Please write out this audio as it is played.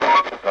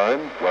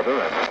time, weather,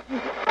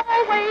 and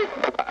always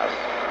glass.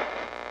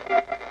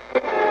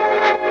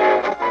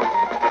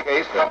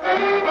 Case of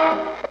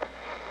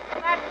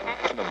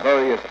the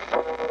various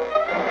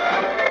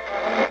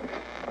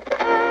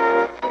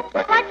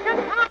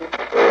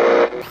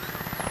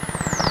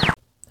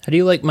How do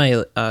you like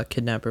my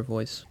kidnapper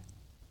voice?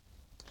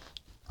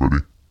 Ready?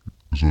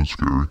 Isn't it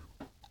scary?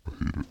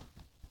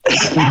 I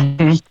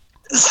hate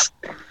it.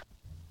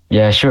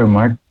 Yeah, sure,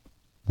 Mark.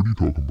 What are you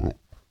talking about?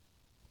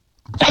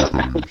 Get the fuck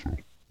out of here,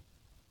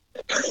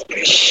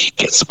 yourself.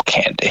 Get some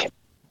candy.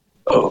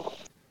 Oh.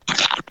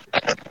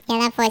 Yeah,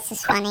 that voice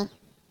is funny.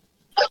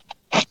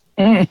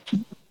 Yeah.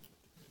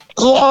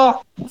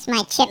 It's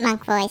my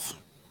chipmunk voice.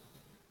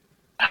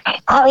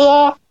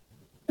 Oh,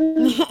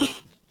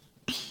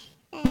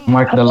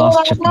 Mark the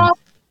lost chipmunk.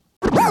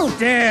 Who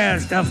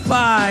dares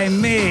defy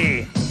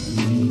me?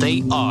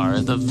 They are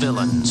the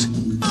villains.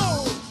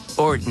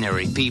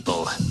 Ordinary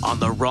people on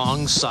the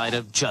wrong side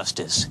of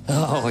justice.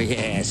 Oh,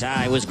 yes,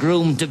 I was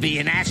groomed to be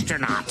an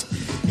astronaut.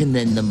 And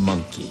then the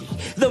monkey.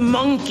 The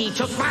monkey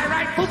took my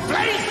rightful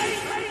place!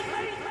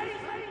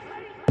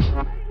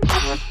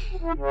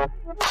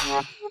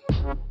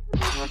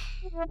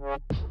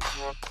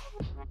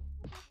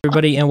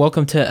 Everybody, and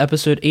welcome to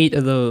episode 8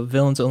 of the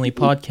Villains Only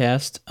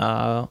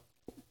podcast.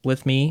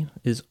 With me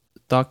is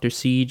Dr.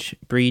 Siege,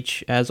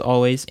 Breach, as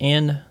always,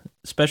 and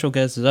special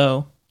guest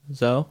Zoe.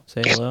 Zoe,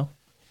 say hello.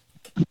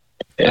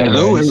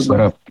 Hello, guys. What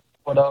up?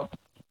 What up?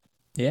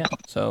 Yeah,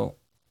 so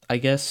I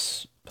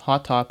guess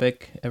hot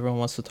topic. Everyone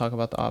wants to talk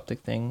about the optic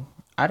thing.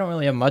 I don't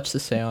really have much to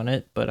say on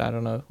it, but I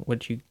don't know.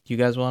 What you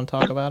guys want to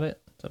talk about it?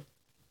 So.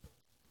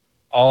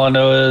 All I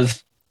know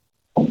is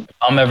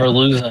I'm ever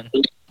losing.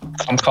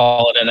 I'm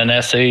calling it an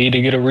NCE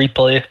to get a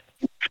replay.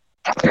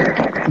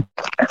 I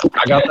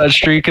got that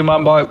streak in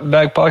my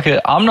back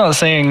pocket. I'm not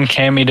saying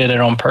Cammy did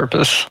it on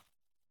purpose.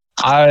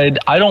 I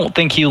don't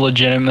think he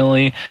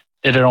legitimately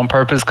did it on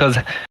purpose because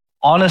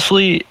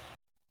honestly,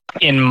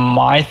 in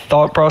my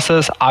thought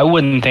process, I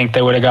wouldn't think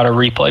they would have got a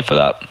replay for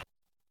that.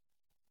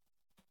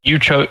 You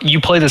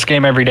play this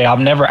game every day. I've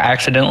never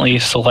accidentally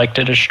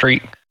selected a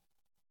streak.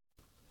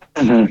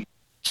 Mm-hmm.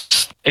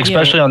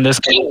 Especially on this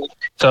game.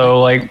 So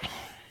like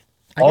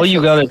all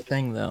you got is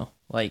thing though.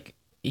 Like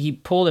he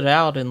pulled it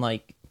out and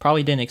like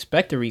probably didn't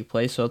expect a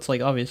replay, so it's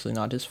like obviously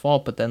not his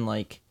fault, but then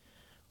like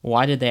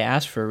why did they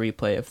ask for a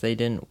replay if they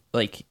didn't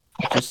like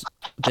it just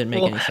didn't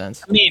make any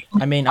sense.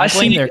 I mean I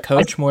blame their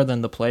coach more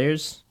than the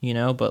players, you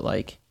know, but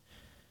like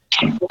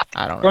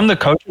I don't know. From the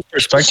coach's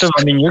perspective,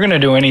 I mean you're gonna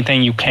do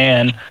anything you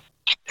can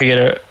to get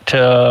it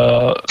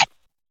to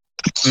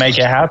make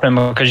it happen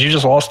because you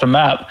just lost a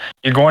map.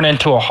 You're going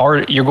into a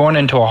hard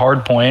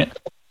point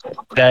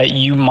that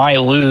you might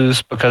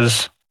lose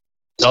because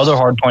the other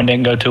hard point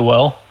didn't go too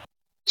well.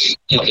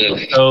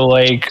 So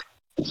like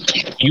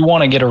you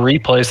want to get a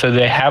replay so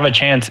they have a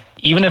chance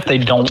even if they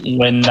don't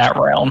win that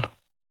round.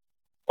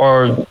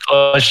 Or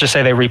let's just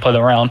say they replay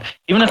the round.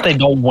 Even if they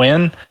don't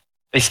win,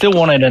 they still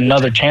wanted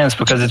another chance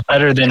because it's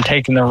better than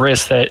taking the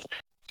risk that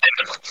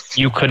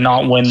you could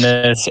not win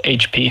this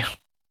HP.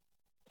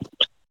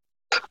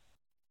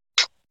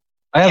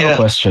 I have a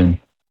question.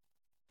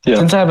 Yeah.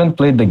 Since I haven't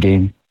played the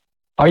game,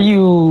 are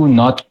you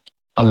not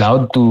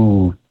allowed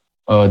to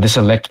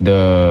deselect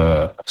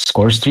the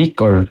score streak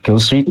or kill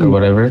streak or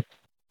whatever?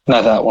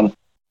 Not that one.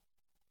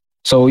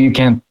 So you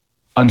can't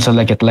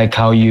unselect it like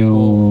how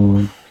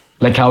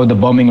the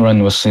bombing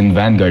run was in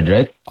Vanguard,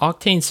 right?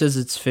 Octane says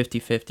it's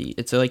 50-50.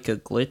 It's like a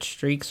glitch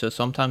streak, so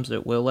sometimes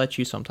it will let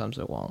you, sometimes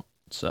it won't.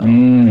 So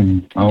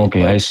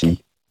okay, I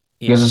see.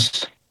 Yeah.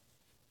 Because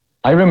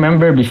I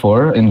remember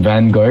before in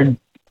Vanguard,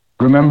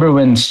 remember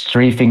when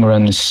strafing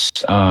runs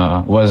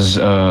was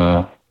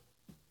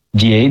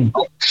GA'd?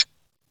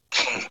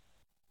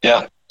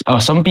 Yeah.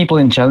 Some people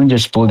in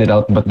Challengers pulled it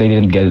out, but they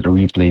didn't get a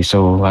replay,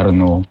 so I don't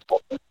know.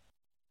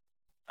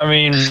 I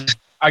mean,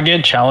 I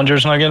get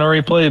Challengers not getting a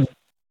replay,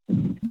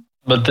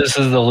 but this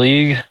is the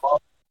league.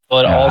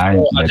 But Yeah,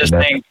 also, I just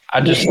think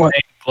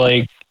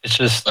like it's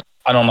just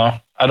I don't know.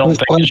 I don't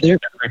think it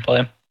should get a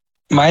replay.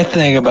 My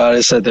thing about it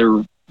is that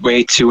they're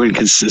way too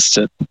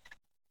inconsistent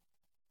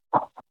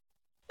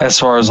as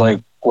far as like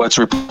what's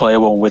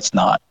replayable and what's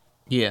not.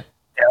 Yeah.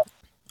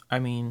 I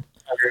mean,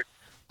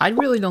 I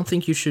really don't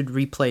think you should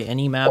replay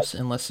any maps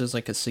unless there's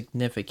like a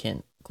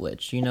significant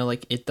glitch. You know,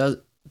 like it does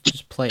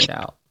just play it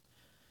out.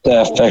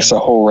 That affects a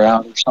whole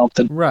round or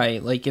something.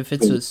 Right. Like if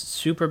it's a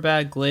super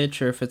bad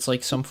glitch or if it's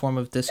like some form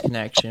of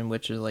disconnection,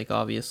 which is like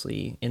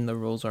obviously in the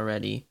rules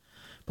already.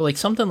 But like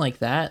something like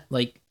that,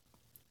 like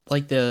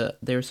they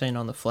were saying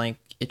on the flank,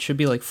 it should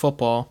be like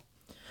football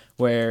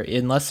where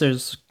unless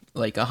there's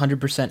like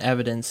 100%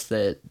 evidence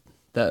that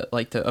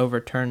like to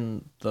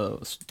overturn the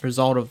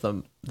result of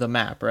the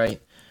map,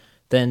 right?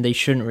 Then they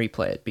shouldn't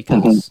replay it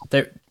because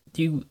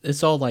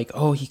it's all like,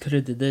 oh, he could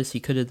have did this, he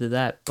could have did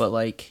that, but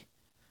like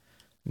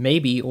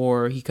maybe,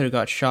 or he could have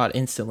got shot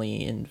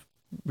instantly and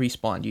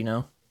respawned, you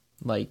know,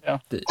 like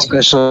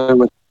especially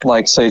with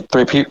like say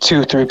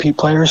 3P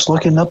players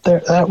looking up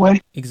there that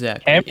way.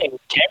 Exactly.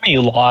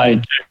 Cammy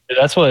lied.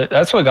 That's what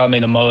got me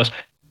the most.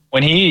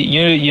 when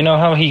you know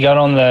how he got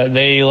on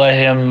they let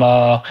him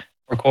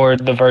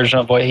record the version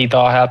of what he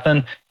thought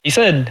happened. He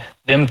said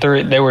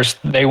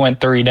they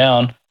went three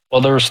down.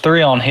 Well, there was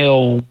three on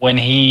Hill when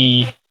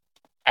he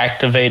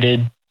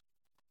activated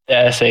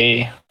the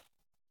SAE.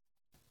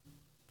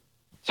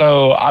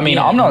 So I mean,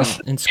 Yeah, I'm not.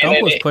 and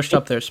Skunk was pushed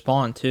up their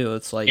spawn too.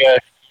 It's like Yeah,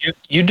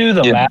 you do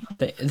the math.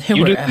 they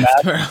You were do the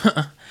math.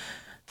 after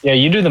Yeah,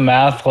 you do the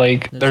math.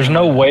 Like, there's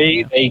no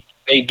way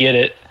they get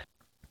it.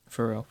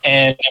 for real.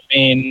 And I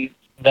mean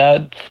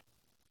the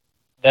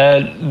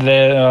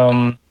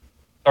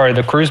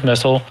the cruise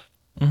missile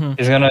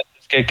is gonna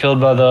just get killed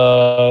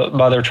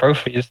by their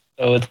trophies.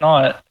 So it's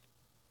not,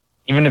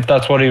 even if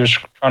that's what he was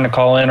trying to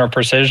call in, or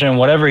precision,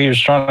 whatever he was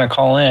trying to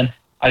call in.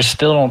 I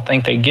still don't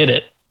think they get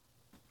it.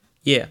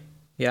 Yeah,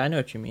 I know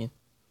what you mean.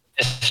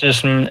 It's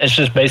just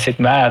basic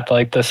math.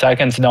 Like, the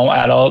seconds don't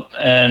add up,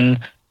 and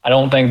I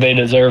don't think they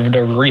deserved a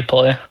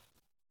replay.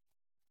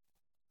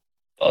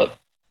 But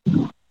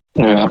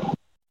Yeah.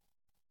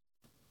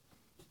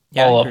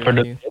 all I up for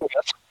agree with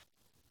the.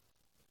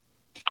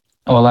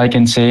 All I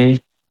can say,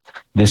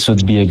 this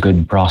would be a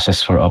good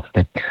process for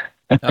Optic.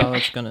 Oh,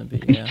 it's gonna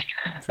be, yeah,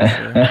 for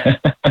sure.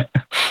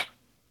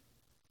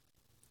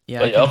 Yeah,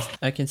 But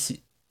I can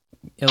see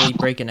Illy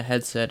breaking a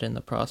headset in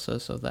the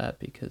process of that,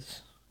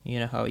 because you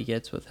know how he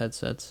gets with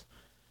headsets.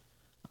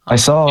 I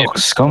saw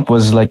Scump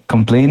was like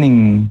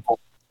complaining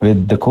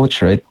with the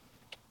coach, right?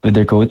 With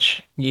their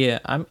coach. Yeah,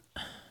 I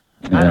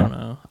don't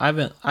know. I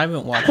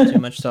haven't watched too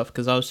much stuff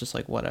because I was just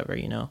like, whatever,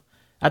 you know.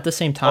 At the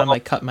same time, I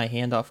cut my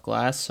hand off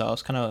glass, so I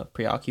was kind of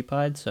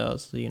preoccupied. So I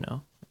was, you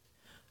know,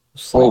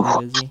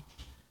 slightly busy.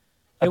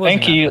 It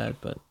wasn't that bad,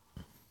 but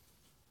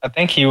I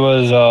think he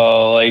was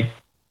I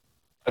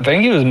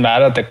think he was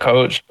mad at the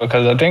coach,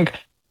 because I think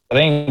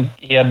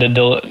he had to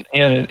deal.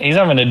 He's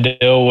having to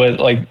deal with,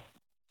 like,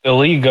 the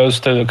league goes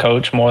to the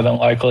coach more than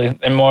likely,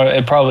 and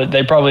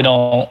they probably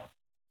don't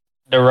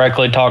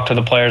directly talk to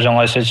the players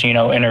unless it's, you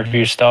know,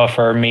 interview stuff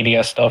or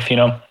media stuff, you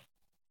know.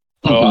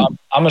 So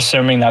I'm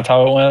assuming that's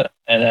how it went,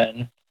 and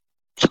then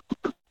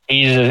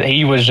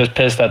he was just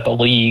pissed at the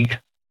league.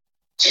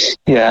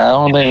 Yeah, I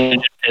don't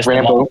think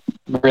Rambo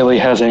really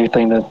has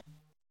anything to,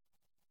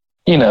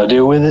 you know,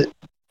 do with it.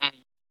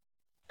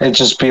 It'd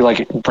just be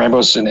like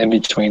Rambo's an in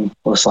between,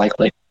 most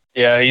likely.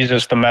 Yeah, he's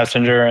just the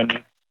messenger,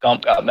 and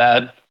Gump got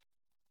mad.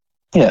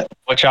 Yeah,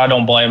 which I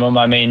don't blame him.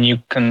 I mean, you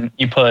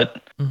put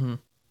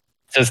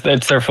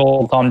it's their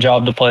full-time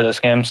job to play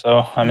this game,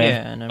 so I mean,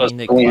 yeah, and I mean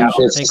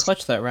they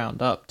clutched that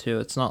round up too.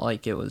 It's not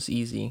like it was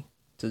easy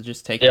to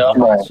just take it.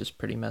 Right. It's just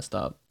pretty messed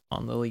up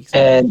on the league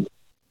side. And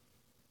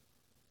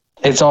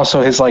it's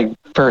also his like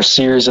first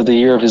series of the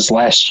year of his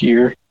last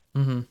year.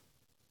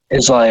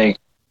 It's like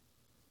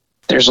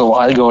there's a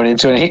lot going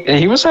into it.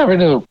 He was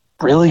having a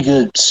really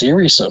good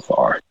series so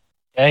far.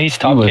 Yeah, he's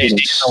top KD in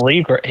the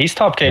league. He's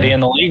top KD in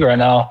the league right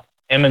now.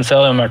 Him and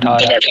Selim are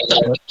tied.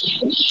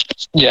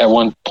 Yeah,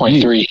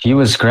 1.3. He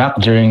was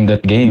scrapped during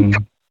that game.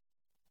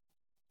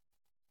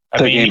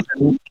 I mean,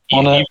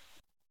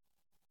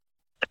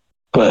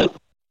 but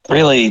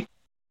really,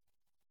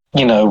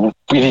 you know,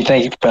 if you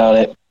think about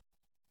it,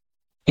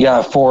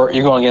 you're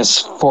going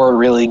against four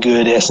really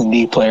good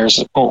S&D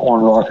players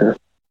on rocker.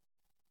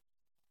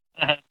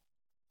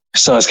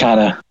 So it's kind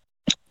of,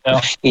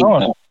 I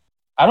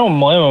don't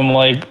blame him.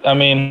 Like, I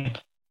mean,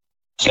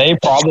 they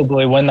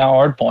probably win that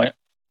hard point.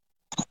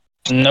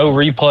 No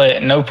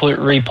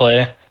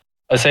replay.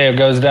 Let's say it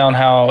goes down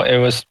how it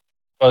was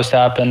supposed to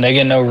happen. They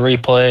get no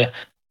replay.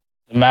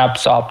 The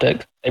map's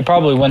optic. They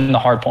probably win the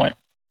hard point.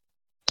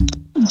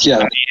 Yeah.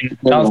 I mean,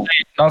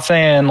 not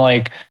saying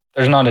like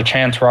there's not a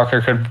chance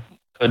Rocker could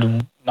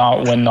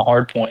not win the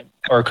hard point,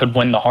 or could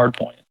win the hard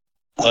point.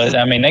 But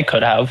I mean, they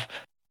could have.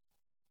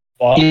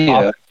 Well,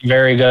 yeah.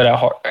 Very good at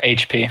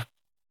HP.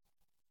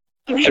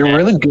 They're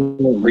really good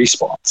at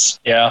respawns.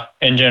 Yeah,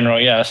 in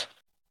general, yes.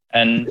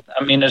 And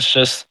I mean, it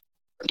sucks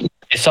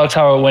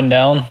how it went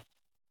down.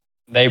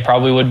 They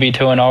probably would be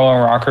 2-0, and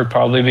Rocker would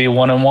probably be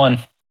 1-1.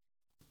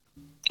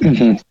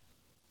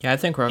 Yeah, I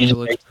think Rocker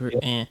looks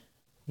pretty.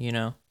 You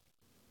know,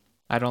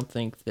 I don't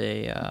think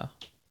they. I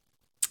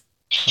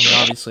mean,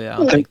 obviously, I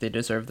don't think they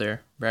deserve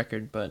their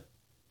record, but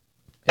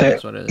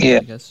that's what it is,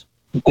 I guess.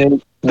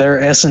 Their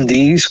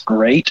S&D's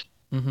great.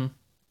 When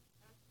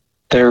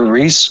your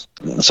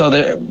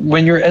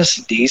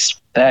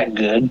S&D's that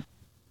good,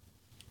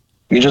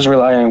 you just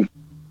rely on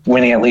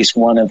winning at least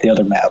one of the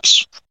other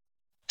maps.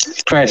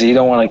 Granted, you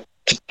don't want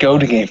to go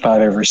to Game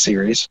 5 every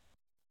series,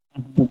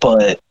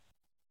 but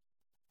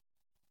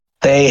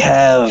they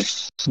have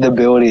the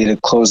ability to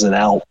close it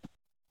out.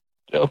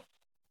 Yep.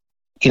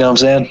 You know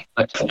what I'm saying?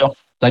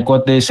 Like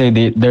what they say,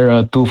 they're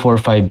a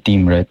 2-4-5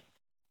 team, right?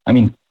 I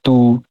mean,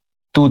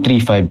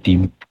 2-3-5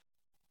 team.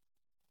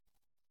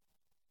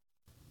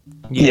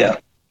 Yeah. I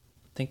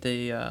think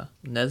they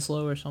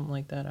Neslo or something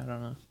like that. I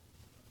don't know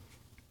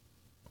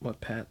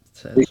what Pat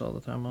says all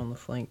the time on the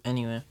flank.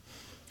 Anyway,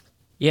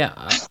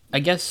 yeah, I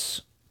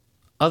guess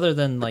other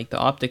than like the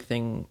optic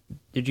thing,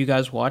 did you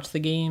guys watch the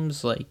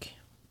games? Like,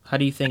 How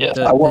do you think Yes,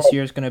 this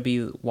year is going to be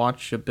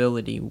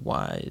watchability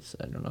wise?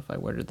 I don't know if I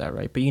worded that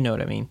right, but you know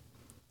what I mean.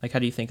 Like, how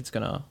do you think it's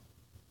going to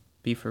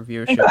be for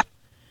viewership?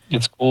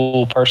 It's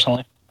cool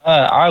personally.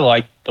 I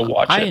like to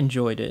watch I it.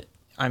 enjoyed it.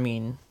 I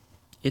mean,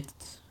 it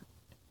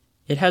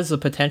has the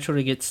potential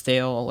to get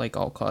stale, like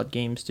all COD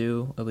games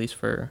do, at least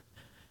for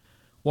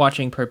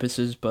watching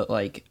purposes. But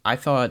like, I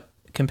thought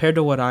compared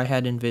to what I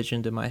had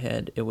envisioned in my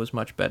head, it was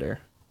much better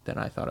than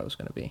I thought it was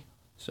going to be.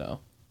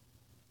 So,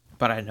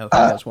 but I don't know if you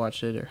guys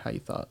watched it or how you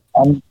thought.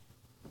 I'm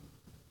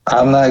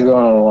not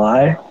gonna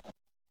lie.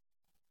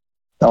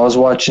 I was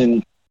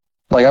watching,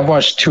 like, I've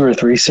watched 2 or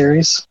 3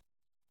 series.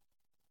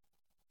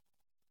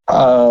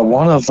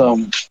 One of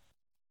them,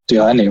 dude,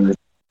 I nearly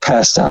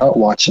passed out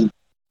watching.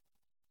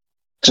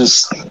 It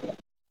just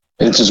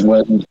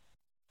wasn't.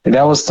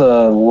 That was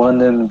the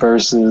London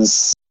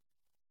versus,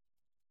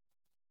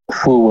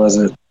 who was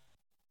it?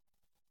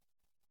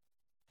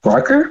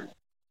 Rocker?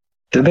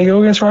 Did they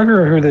go against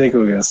Rocker, or who did they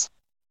go against?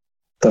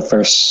 The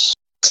first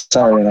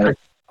Saturday night.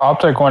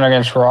 Optic went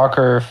against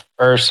Rocker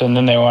first, and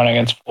then they went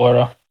against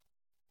Florida.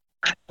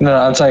 No,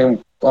 I'm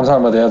talking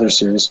about the other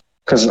series,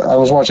 because I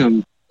was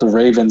watching the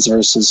Ravens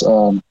versus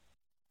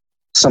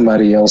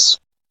somebody else.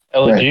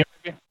 LG, Right.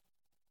 maybe?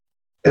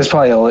 It's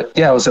probably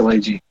it was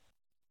LAG.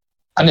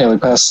 I nearly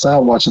passed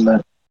out watching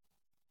that.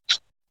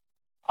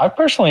 I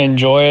personally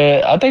enjoy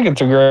it. I think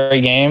it's a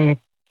great game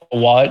to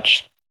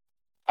watch.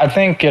 I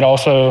think it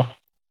also,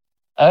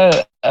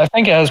 I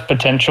think it has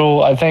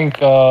potential. I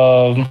think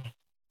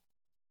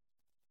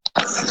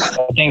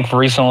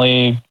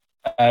recently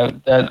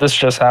that this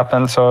just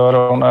happened, so I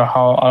don't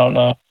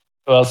know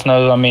who else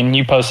knows. I mean,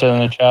 you posted in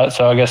the chat,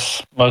 so I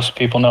guess most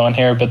people know in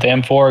here. But the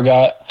M4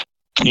 got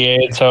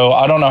GA'd, so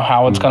I don't know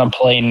how it's going to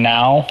play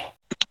now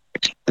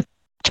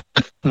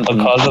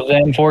because of the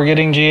M4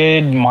 getting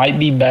GA'd. Might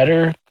be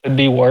better, could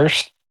be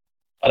worse.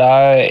 But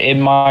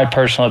in my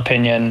personal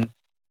opinion,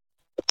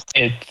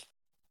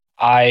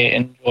 I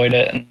enjoyed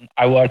it, and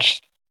I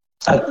watched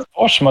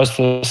most of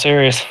the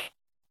series.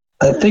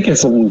 I think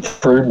it's an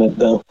improvement,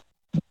 though,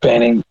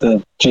 banning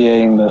the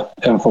GA and the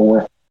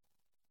M4.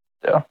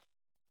 Yeah.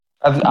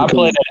 I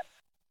played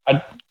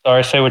it.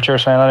 Sorry, say what you were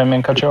saying. I didn't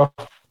mean to cut you off.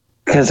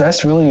 Because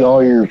that's really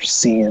all you're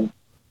seeing.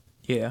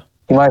 Yeah.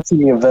 You might see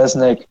a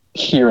Vesnek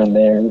here and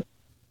there.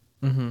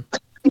 Mm-hmm.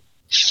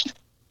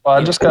 Well,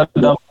 I just got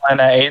done playing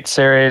that 8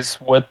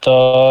 series with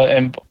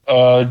following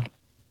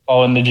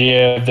the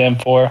GA of the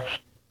M4.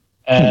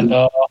 And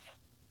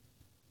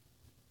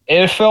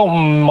it felt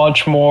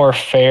much more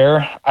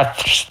fair. I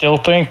still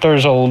think they're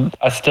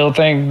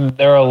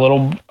a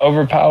little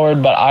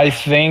overpowered, but I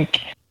think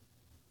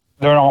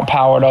they're not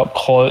powered up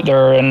close.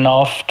 They're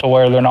enough to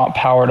where they're not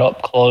powered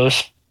up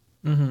close,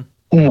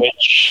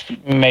 which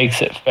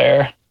makes it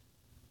fair.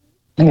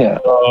 Yeah.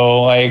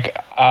 So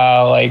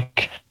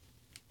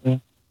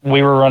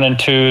we were running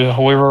two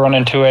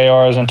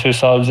ARs and 2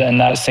 subs, and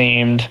that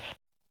seemed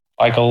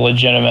like a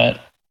legitimate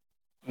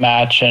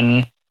match,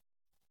 and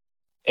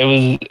it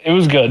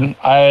was good.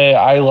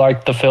 I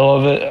liked the feel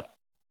of it.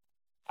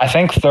 I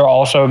think they're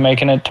also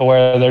making it to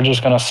where they're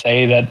just going to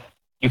say that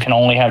you can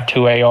only have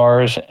 2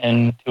 ARs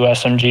and 2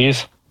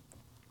 SMGs.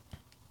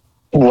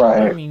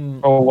 Right. I mean,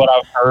 or what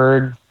I've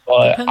heard,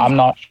 but I'm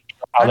not sure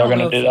how they're going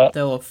to do that.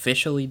 They'll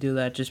officially do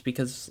that just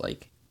because,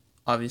 like,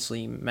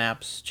 obviously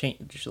maps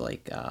change,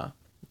 like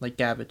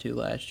Gavitu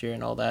last year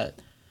and all that.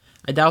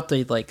 I doubt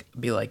they'd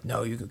be like,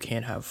 no, you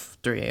can't have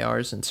 3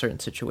 ARs in certain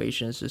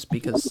situations, just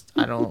because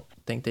I don't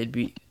think they'd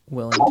be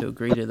willing to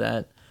agree to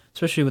that,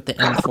 especially with the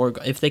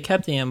M4. If they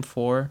kept the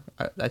M4,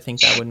 I think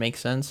that would make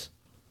sense.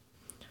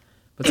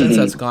 But since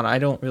that's gone, I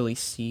don't really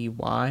see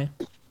why.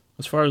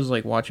 As far as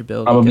like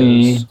watchability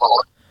goes,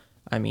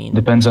 I mean,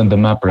 depends on the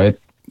map, right?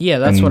 Yeah,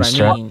 that's what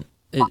I mean.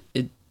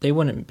 They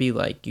wouldn't be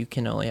like you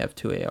can only have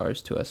 2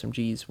 ARs, 2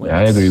 SMGs. When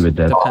I agree with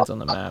that. Depends on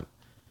the map.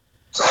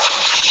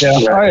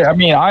 Yeah, I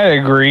mean, I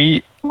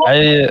agree.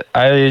 I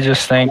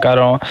just think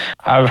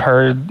I've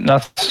heard,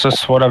 that's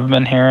just what I've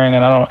been hearing,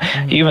 and I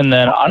don't, even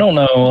then, I don't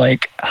know,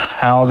 like,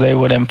 how they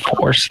would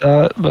enforce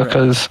that,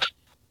 because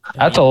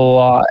that's a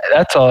lot,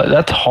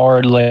 that's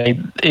hard, like,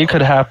 it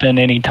could happen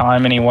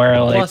anytime,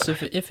 anywhere, like. Plus,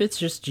 if it's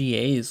just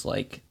GAs,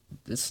 like,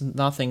 it's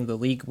nothing the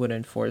league would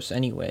enforce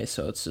anyway,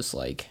 so it's just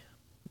like,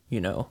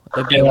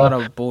 there'd be a lot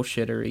of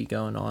bullshittery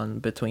going on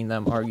between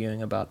them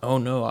arguing about, oh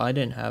no, I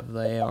didn't have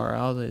the AR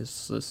out.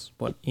 This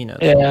what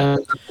Yeah.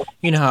 So,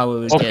 you know how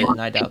it would get,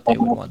 and I doubt they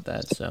would want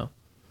that. So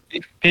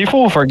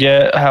people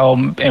forget how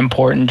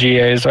important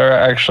GAs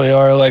are.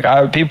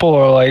 Like, people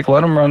are like, let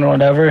them run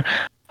whatever.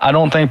 I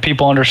don't think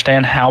people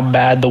understand how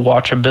bad the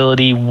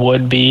watchability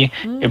would be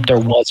if there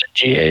wasn't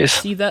GAs.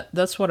 See,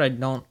 that's what I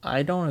don't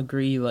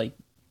agree. Like,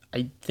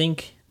 I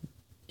think.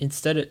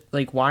 Instead of,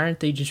 like, why aren't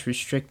they just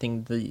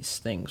restricting these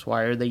things?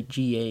 Why are they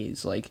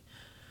GAs? Like,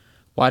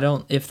 why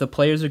don't, if the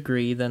players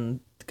agree, then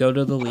go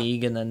to the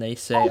league and then they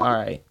say, all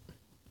right,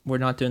 we're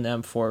not doing the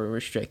M4, we're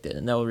restricted,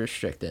 and they'll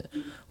restrict it.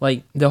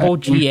 Like, the whole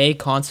GA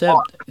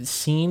concept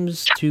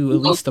seems to, at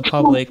least the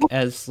public,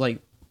 as, like,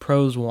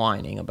 pros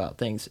whining about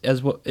things.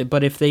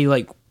 But if they,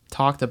 like,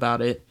 talked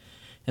about it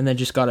and then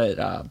just got it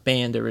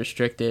banned or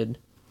restricted,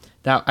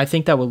 that I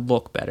think that would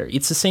look better.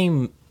 It's the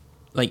same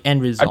like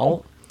end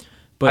result.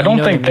 But I don't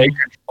think they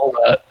control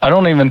that. I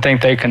don't even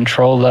think they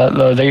control that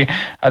though.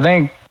 I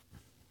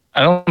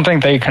don't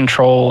think they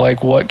control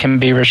like what can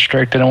be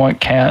restricted and what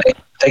can't.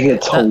 They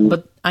get told.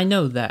 But I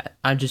know that.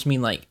 I just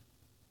mean like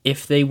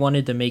if they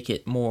wanted to make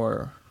it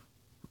more,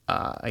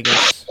 I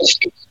guess,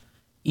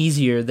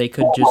 easier, they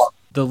could just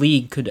the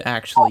league could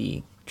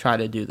actually try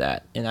to do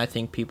that, and I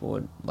think people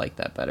would like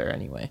that better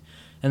anyway.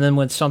 And then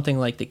when something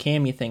like the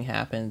Cammy thing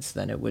happens,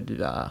 then it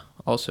would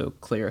also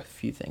clear a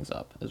few things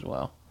up as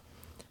well.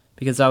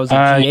 Because that was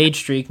a GH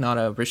streak, not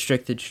a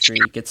restricted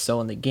streak. It's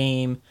still in the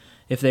game.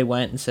 If they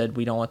went and said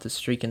we don't want the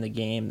streak in the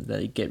game,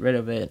 they'd get rid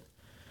of it.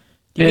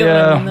 Do you get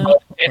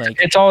what I mean,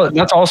 it's all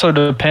that's also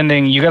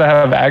depending. You got to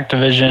have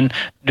Activision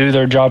do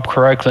their job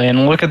correctly.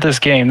 And look at this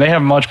game; they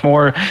have much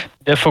more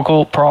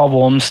difficult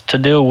problems to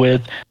deal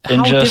with than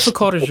How just.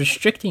 difficult is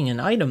restricting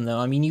an item, though?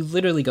 I mean, you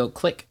literally go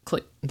click,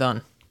 click,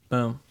 done,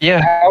 boom.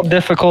 Yeah, how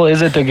difficult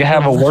is it to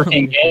have a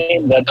working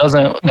game that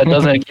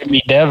doesn't give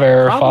me dev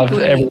error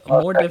Probably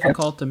more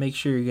difficult to make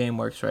sure your game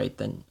works right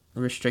than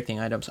restricting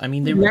items. I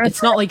mean,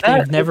 it's not like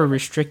they've never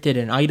restricted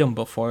an item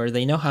before.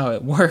 They know how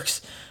it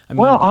works. I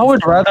mean, I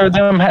would rather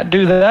them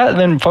do that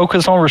than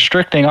focus on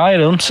restricting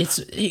items.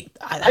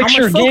 How much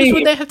focus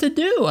would they have to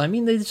do? I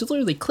mean, they just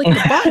literally click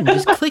the button.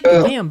 Just click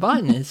the damn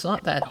button. It's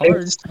not that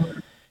hard.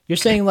 You're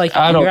saying like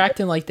you're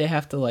acting like they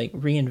have to like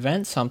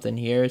reinvent something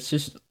here. It's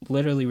just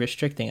literally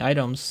restricting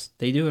items.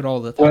 They do it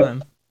all the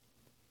time.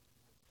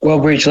 Well,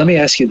 Breach, let me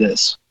ask you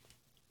this,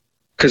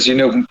 because you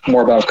know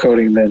more about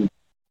coding than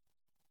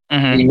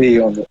me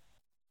on it.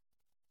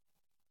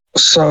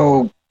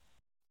 So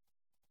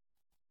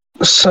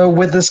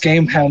with this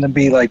game having to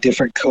be like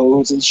different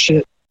codes and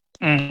shit,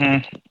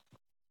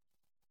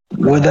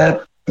 would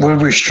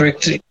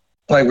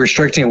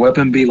restricting a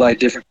weapon be like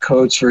different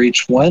codes for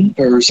each one,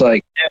 or is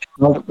like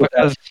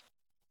because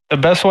the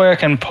best way I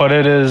can put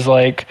it is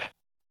like,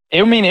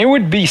 I mean, it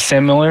would be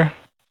similar.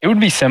 It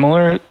would be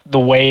similar the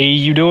way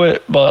you do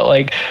it, but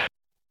like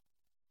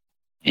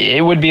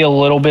it would be a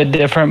little bit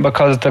different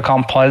because the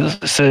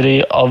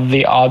complexity of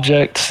the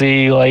object.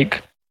 See,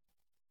 like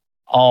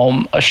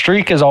a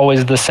streak is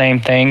always the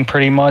same thing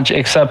pretty much,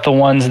 except the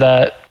ones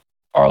that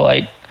are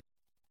like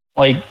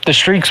the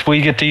streaks we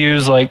get to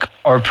use like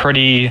are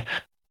pretty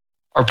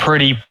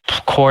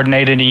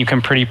coordinated and you can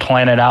pretty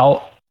plan it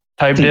out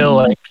type deal,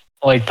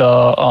 like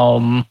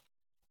the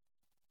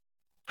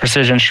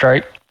precision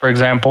strike, for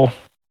example.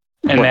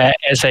 And that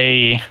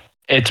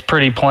it's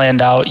pretty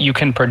planned out. You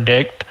can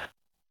predict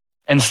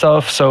and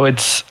stuff. So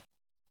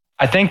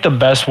I think the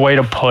best way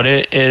to put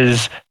it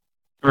is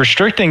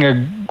restricting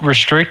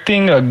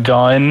a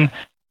gun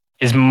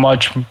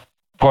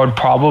would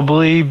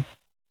probably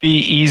be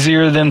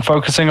easier than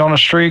focusing on a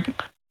streak.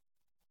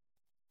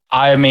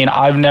 I mean,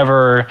 I've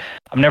never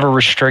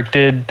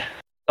restricted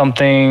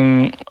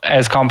something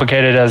as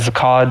complicated as a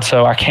COD,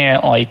 so I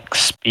can't like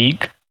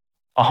speak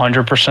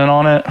 100%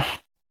 on it.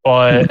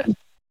 But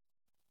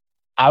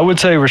I would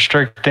say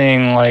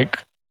restricting like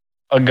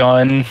a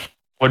gun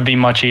would be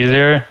much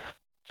easier,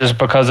 just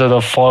because of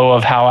the flow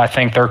of how I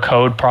think their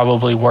code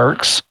probably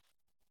works.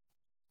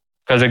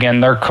 Because again,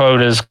 their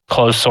code is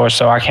closed source,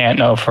 so I can't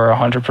know for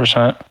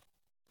 100%.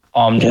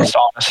 Just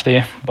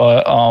honesty,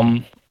 but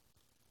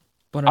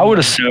I would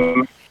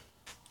assume.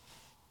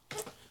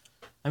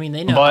 I mean,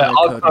 they know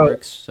how their code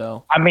works,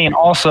 so. I mean,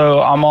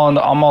 also, I'm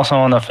also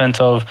on the fence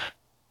of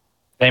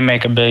they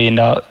make $1 billion.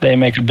 They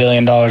make $1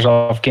 billion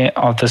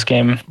off this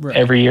game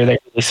every year they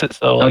release it.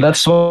 So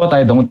that's what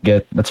I don't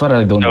get. That's what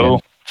I don't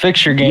get.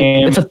 Fix your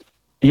game.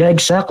 Yeah,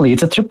 exactly.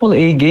 It's a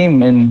AAA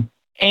game, and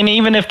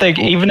even if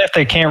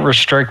they can't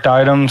restrict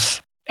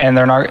items, and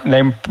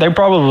they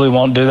probably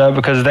won't do that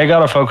because they got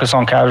to focus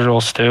on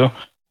casuals too.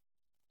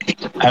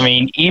 I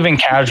mean, even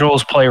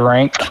casuals play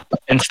ranked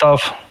and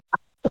stuff.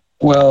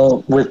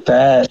 Well, with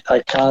that,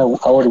 I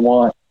would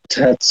want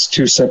that's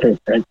two separate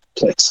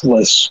ranked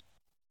lists.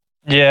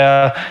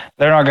 Yeah,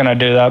 they're not gonna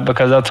do that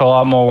because that's a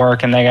lot more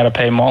work, and they got to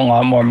pay a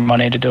lot more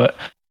money to do it.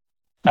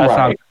 That's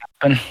not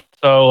gonna happen.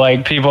 So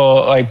like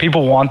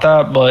people want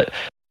that, but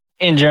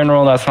in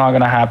general, that's not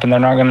gonna happen. They're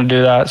not gonna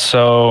do that.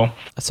 So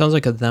it sounds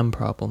like a them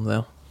problem,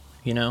 though.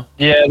 You know?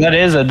 Yeah, that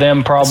is a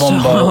them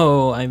problem.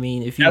 So I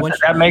mean, if you want,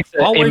 that makes it.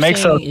 All we're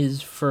makes saying is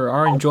for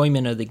our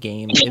enjoyment of the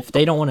game. If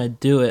they don't want to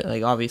do it,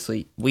 like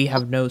obviously we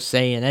have no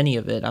say in any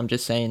of it. I'm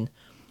just saying,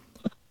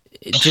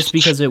 just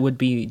because it would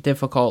be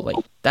difficult,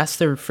 like that's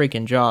their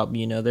freaking job.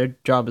 You know, their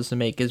job is to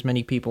make as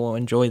many people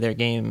enjoy their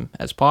game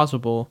as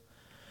possible.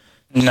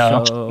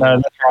 No,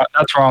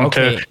 that's wrong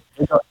too.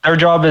 Their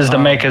job is to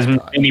make as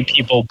many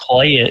people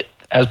play it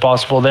as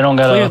possible. They don't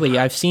gotta. Clearly,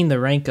 I've seen the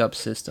rank up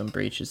system.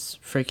 Breach is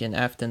freaking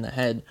effed in the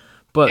head.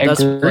 But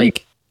that's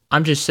like,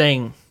 I'm just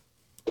saying.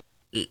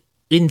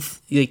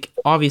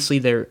 Obviously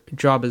their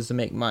job is to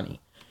make money,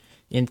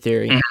 in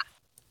theory.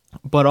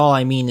 But all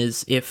I mean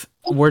is, if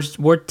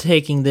we're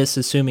taking this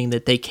assuming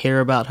that they care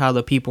about how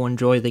the people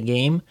enjoy the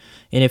game,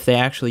 and if they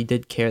actually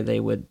did care, they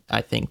would,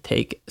 I think,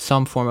 take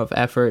some form of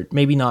effort.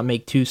 Maybe not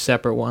make two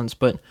separate ones,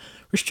 but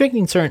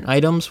restricting certain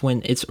items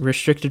when it's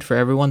restricted for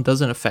everyone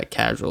doesn't affect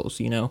casuals.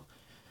 You know,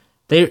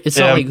 it's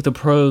not like the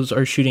pros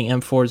are shooting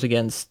M4s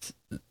against,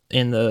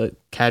 and the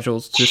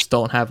casuals just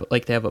don't have,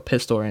 like, they have a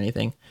pistol or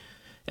anything.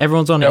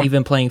 Everyone's on an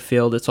even playing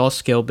field. It's all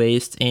skill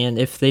based, and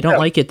if they don't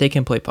like it, they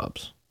can play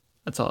pubs.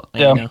 That's all.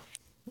 Yeah. You know,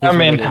 I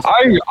mean,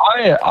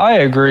 I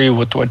agree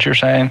with what you're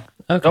saying.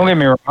 Okay. Don't get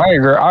me wrong.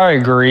 I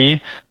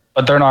agree,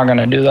 but they're not going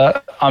to do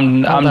that.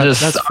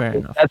 That's fair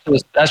enough.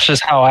 That's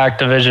just how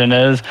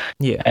Activision is.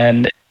 Yeah.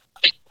 And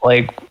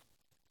like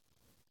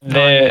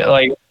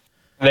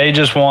they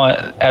just want,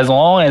 as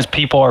long as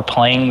people are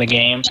playing the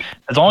game,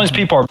 as long as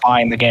people are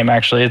buying the game.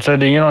 Actually, it's you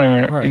don't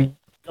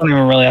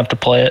even really have to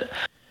play it.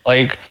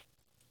 Like,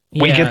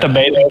 we get the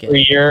beta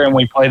every year, and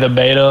we play the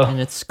beta, and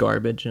it's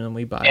garbage, and then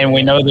we buy it. And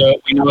we know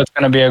it's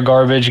going to be a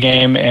garbage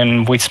game,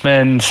 and we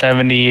spend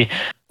 $70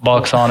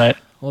 on it.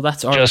 Well,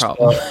 that's our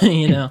problem,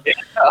 you know.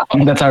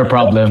 That's our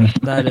problem.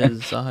 That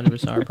is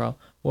 100% our problem.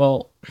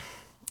 Well,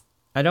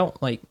 I don't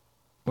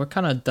we're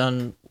kind of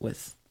done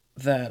with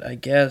that, I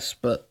guess.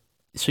 But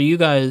so you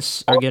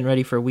guys are getting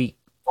ready for week.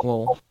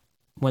 Well,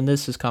 when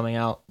this is coming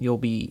out, you'll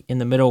be in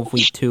the middle of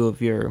week 2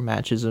 of your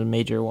matches, a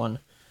major one.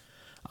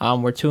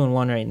 We're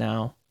 2-1 right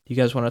now. You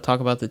guys want to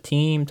talk about the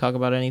team, talk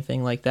about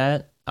anything like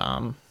that?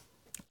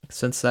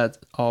 Since that's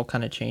all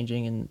kind of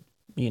changing and,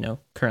 you know,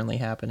 currently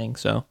happening,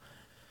 so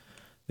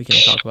we can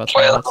talk about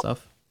some of that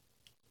stuff.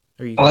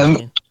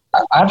 I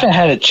haven't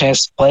had a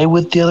chance to play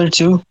with the other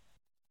two,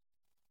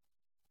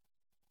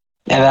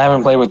 and I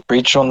haven't played with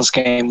Breach on this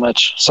game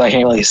much, so I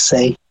can't really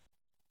say.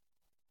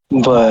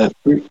 But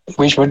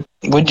Breach, what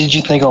did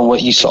you think on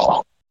what you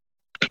saw?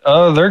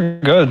 Oh, they're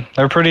good.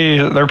 They're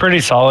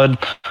pretty solid.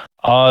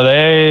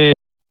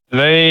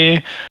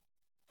 They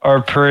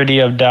are pretty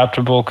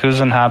adaptable.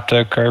 Kuz and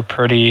Haptic are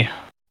pretty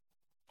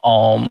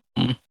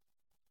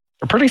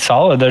they're pretty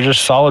solid. They're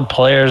just solid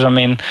players. I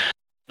mean,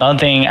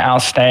 nothing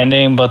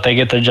outstanding, but they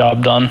get the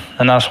job done,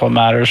 and that's what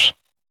matters.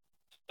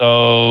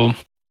 So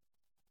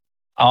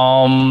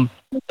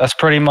that's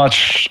pretty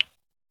much,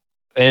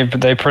 they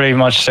pretty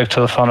much stick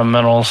to the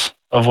fundamentals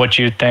of what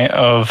you think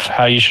of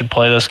how you should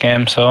play this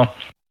game. So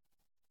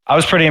I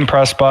was pretty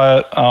impressed by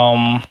it.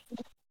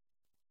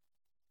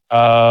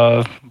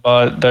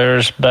 But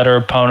there's better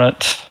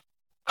opponents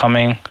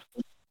coming,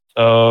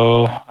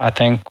 so I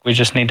think we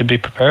just need to be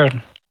prepared.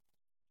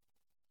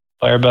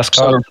 Play our best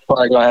card. So we're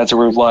probably gonna have to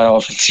rely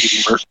off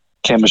teamwork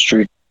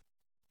chemistry.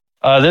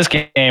 This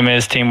game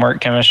is teamwork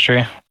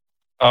chemistry.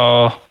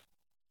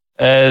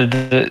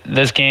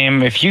 This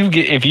game, if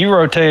you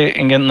rotate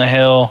and get in the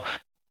hill,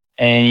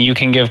 and you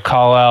can give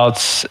call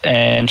outs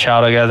and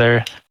chow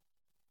together,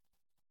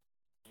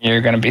 you're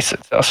gonna be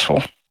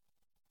successful.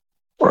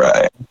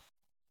 Right.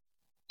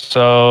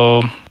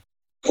 So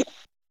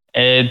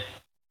it's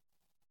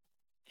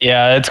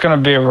going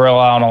to be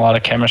rely on a lot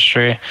of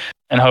chemistry,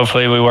 and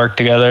hopefully we work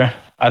together.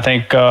 I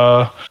think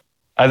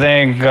obviously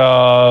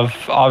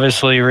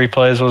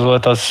Replays was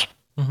with us,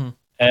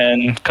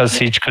 and because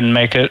he couldn't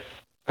make it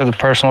for the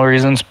personal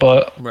reasons,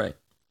 but right.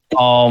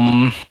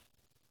 I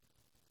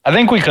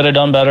think we could have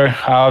done better.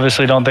 I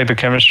obviously don't think the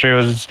chemistry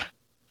was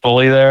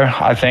fully there.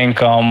 I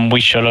think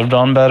we should have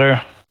done better.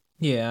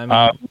 Yeah, I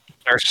mean,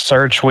 our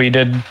search, we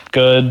did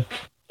good.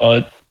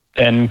 But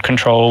in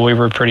control, we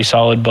were pretty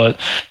solid. But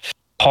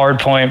hard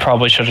point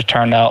probably should have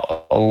turned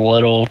out a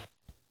little.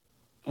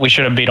 We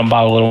should have beat them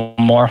by a little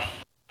more.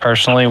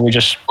 Personally, we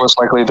just most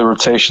likely the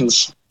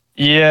rotations.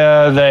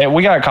 Yeah,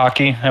 we got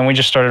cocky and we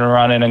just started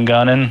running and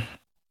gunning,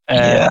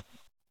 and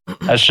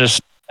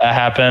that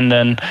happened.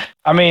 And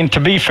I mean, to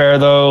be fair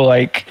though,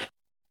 like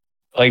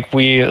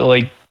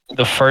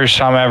the first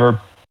time I ever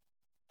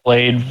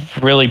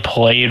really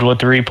played with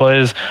the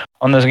Replays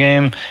on this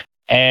game,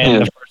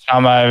 and the first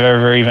time I've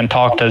ever even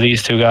talked to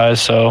these two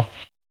guys, so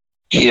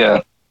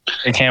it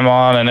came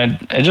on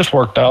and it just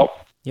worked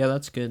out. Yeah,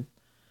 that's good.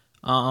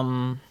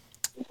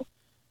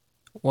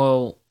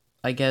 Well,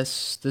 I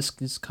guess this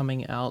is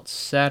coming out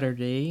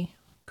Saturday,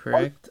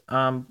 correct?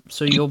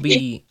 So you'll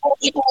be,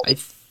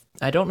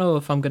 I don't know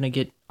if I'm gonna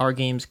get our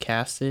games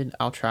casted.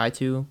 I'll try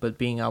to, but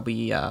I'll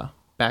be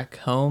back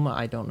home,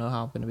 I don't know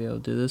how I'm gonna be able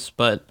to do this.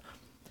 But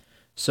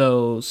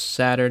so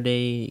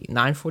Saturday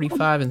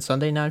 9:45 and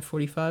Sunday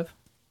 9:45.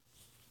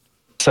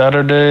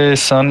 Saturday,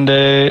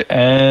 Sunday,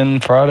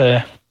 and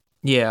Friday.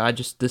 Yeah,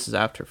 this is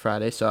after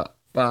Friday, so.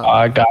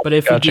 But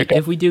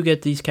if we do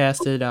get these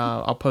casted,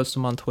 I'll post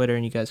them on Twitter,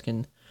 and you guys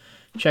can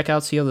check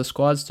out, see how the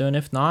squad's doing.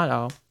 If not,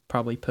 I'll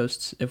probably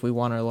post if we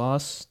won or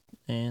lost.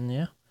 And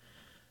yeah,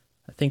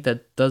 I think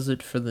that does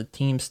it for the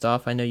team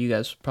stuff. I know you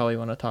guys probably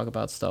want to talk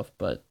about stuff,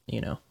 but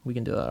we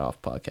can do that off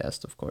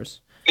podcast, of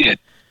course. Yeah.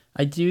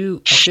 I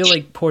feel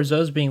like poor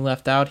Zoe's being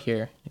left out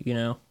here.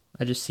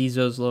 I just see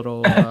Zoe's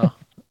little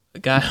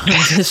guy on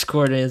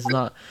Discord, and he's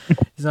not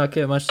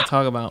getting much to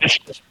talk about.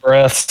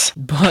 Breasts.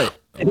 But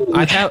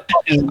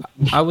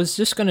I was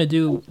just gonna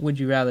do Would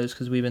You Rather's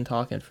because we've been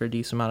talking for a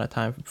decent amount of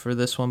time for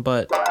this one,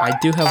 but I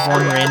do have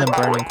one random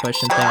burning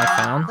question thing I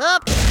found,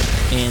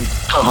 and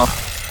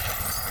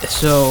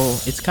so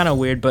it's kind of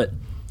weird. But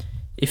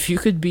if you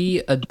could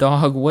be a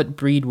dog, what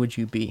breed would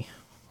you be?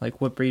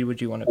 Like, what breed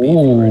would you want to be? If you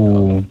were a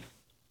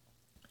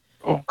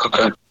dog?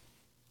 Okay.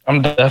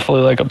 I'm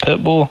definitely like a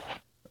pit bull.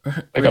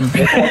 Like I'm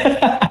big.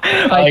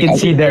 I can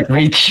see that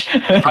reach.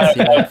 I'm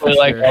definitely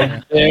like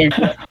a big.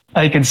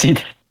 I can see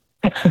that.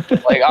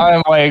 Like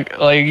I'm like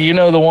you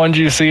know the ones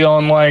you see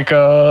on like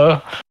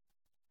on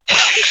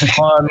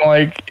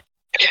like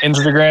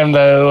Instagram,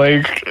 that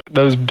like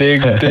those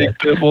big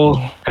pit bulls.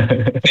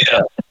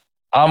 Yeah,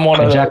 I'm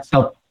one of jacked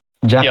up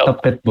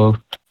pit bull.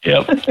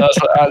 Yep,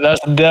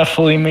 that's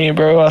definitely me,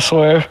 bro. I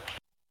swear.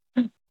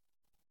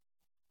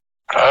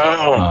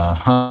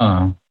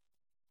 Oh.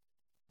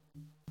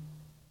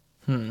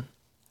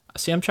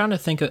 See, I'm trying to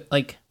think of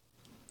like.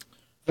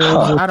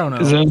 I don't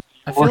know.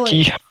 I feel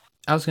like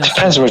I was gonna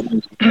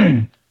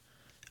say.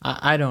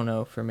 I don't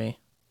know. For me,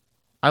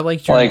 I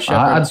like German Shepherd.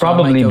 I'd so I might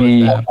probably go with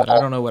be. that, but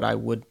I don't know what I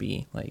would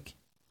be like.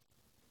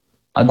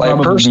 I'd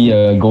probably be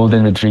a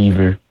golden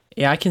retriever.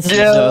 Yeah, I can see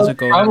Zoe as a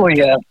golden. Probably,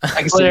 yeah. I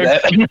can see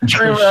that.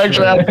 True,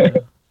 actually. I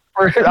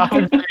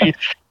agree.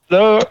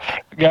 Zoe,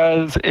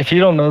 guys, if you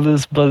don't know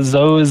this, but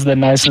Zoe is the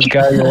nicest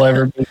guy you'll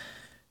ever be.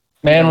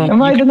 Man,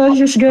 am I the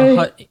nicest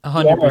guy?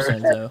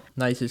 100% Zoe,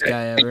 nicest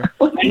guy ever.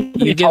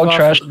 You give off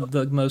trash.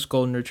 The most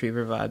golden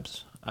retriever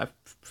vibes. I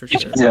for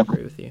sure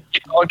agree with you. You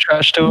talk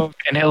trash to him,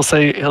 and he'll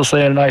say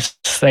nice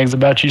things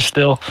about you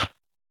still.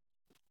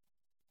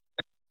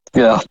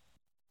 Yeah.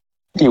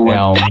 You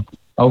will.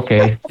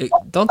 Okay.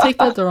 Don't take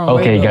that the wrong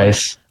way. Okay, though.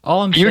 guys.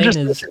 All I'm saying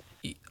is,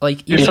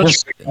 like,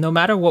 no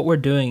matter what we're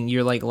doing,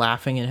 you're like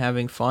laughing and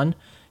having fun,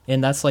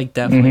 and that's like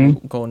definitely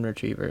golden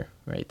retriever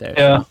right there.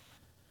 Yeah. So,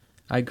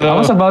 I agree. I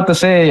was about to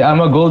say I'm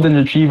a golden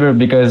retriever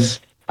because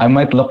I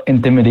might look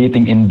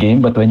intimidating in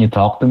game, but when you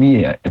talk to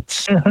me,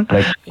 it's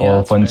like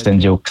all fun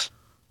and jokes.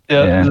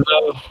 Yeah.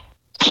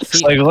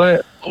 It's like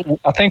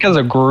I think as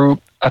a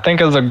group,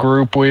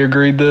 we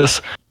agreed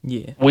this.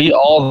 Yeah. We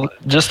all,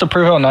 just to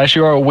prove how nice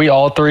you are, we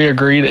all three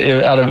agreed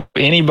out of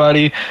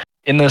anybody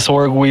in this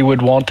org we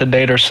would want to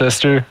date our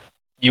sister.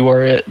 You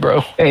are it,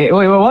 bro. Hey,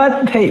 wait,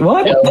 what? Hey,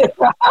 what?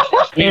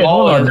 Hey,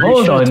 hold on,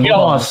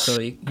 pause.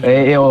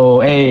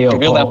 Hey,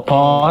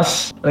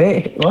 pause.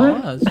 Hey,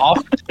 what?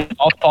 Off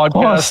podcast,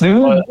 pause,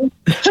 dude.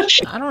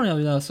 I don't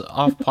know. It's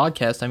off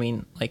podcast. I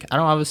mean, like, I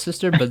don't have a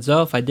sister, but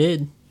Zoe, if I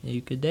did,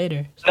 you could date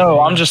her. So, no,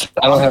 I don't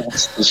have a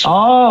sister.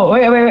 Oh,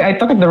 wait. I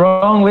took it the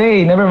wrong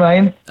way. Never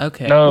mind.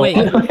 Okay. No. Wait,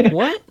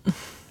 what?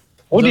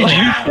 What did you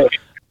say?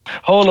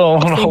 Hold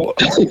on.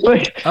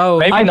 Wait.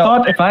 Oh, I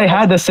thought if I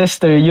had a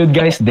sister, you'd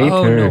guys date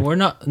her. No, we're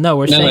not. No,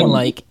 we're saying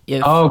like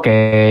if.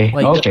 Okay.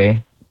 Like,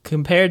 okay.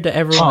 Compared to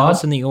everyone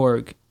else in the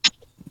org,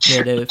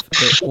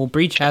 that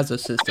Breach has a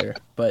sister,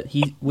 but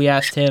we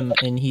asked him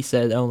and he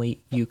said only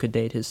you could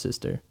date his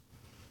sister.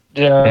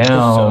 Yeah.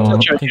 So,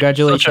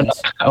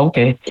 congratulations.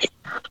 Okay.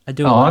 I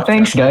do. Oh,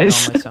 thanks,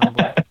 guys.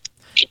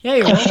 Yeah,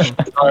 you're welcome.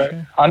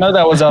 Right. I know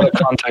that was out of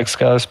context,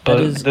 guys, but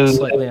it is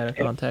slightly out of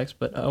context,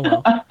 but oh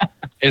well.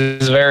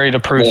 It's very to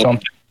prove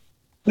something.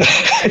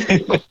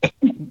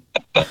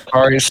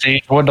 Alright,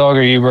 Steve, what dog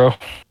are you, bro?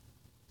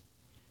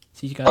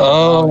 See, you got a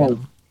dog in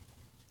him.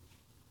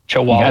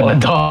 Chihuahua. You got the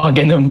dog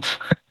in him.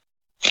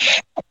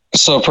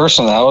 So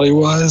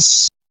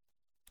personality-wise,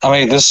 I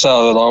mean, this is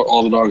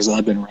all the dogs that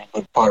I've been around,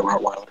 but probably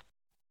Rottweiler.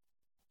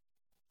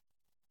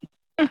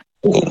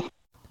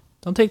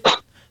 Don't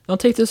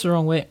take this the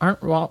wrong way.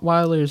 Aren't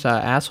Rottweilers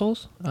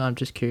assholes? I'm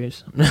just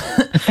curious.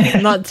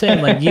 I'm not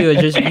saying like you.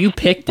 Just you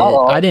picked it.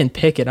 I didn't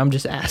pick it. I'm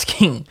just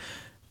asking.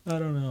 I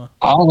don't know.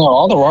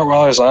 All the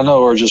Rottweilers I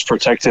know are just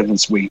protective and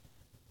sweet.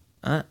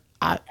 I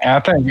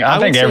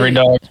think every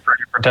dog is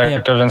pretty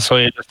protective and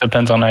sweet. It just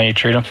depends on how you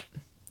treat them.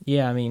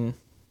 Yeah, I mean,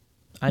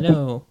 I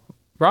know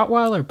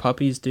Rottweiler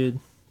puppies, dude.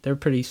 They're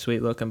pretty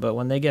sweet looking, but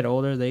when they get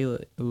older, they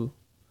look a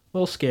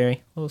little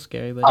scary. But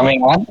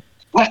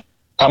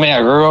I mean,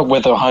 I grew up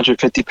with a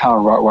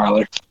 150-pound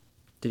Rottweiler.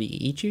 Did he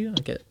eat you?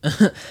 Okay.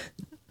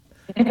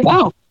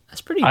 No.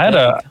 That's pretty. I had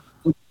a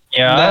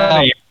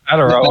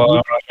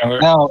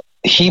Rottweiler. Now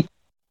he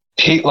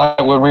like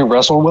when we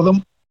wrestled with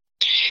him,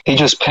 he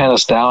just pinned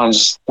us down and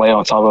just lay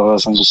on top of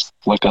us and just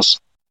lick us,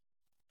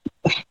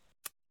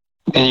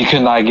 and you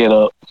could not get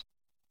up.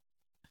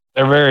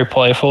 They're very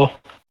playful.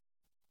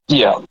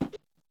 Yeah,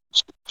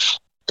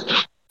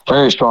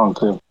 very strong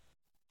too.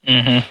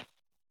 Mm-hmm.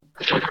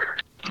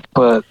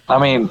 But I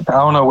mean, I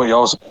don't know what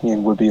y'all's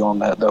opinion would be on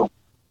that though.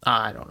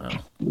 I don't know.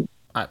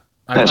 I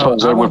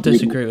won't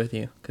disagree with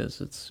you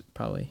because it's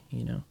probably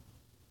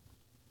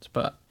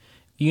but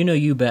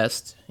you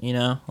best.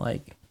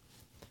 Like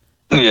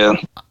yeah.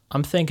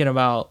 I'm thinking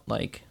about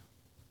like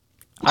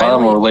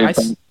I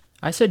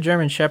said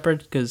German Shepherd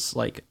because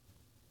like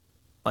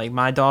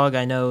my dog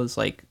I know is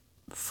like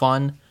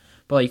fun,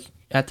 but like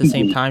at the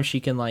same time she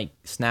can like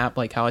snap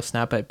like how I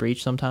snap at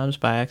Breach sometimes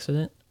by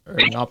accident or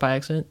not by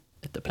accident.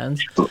 It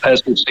depends.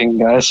 As we've seen,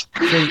 guys.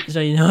 So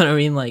you know what I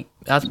mean? Like,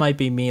 that might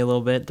be me a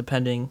little bit.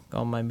 Depending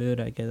on my mood,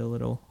 I get a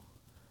little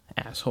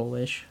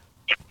asshole-ish.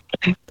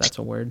 That's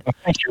a word. I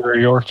think you're a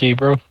Yorkie,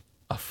 bro.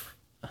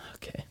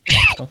 Okay.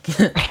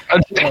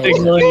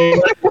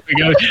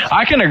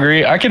 I can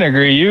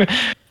agree. You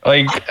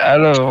like I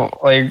don't know,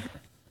 like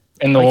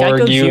in the like, I org,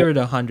 go you 0 to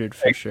 100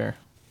 for sure.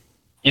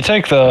 you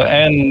take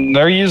and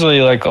they're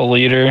usually like a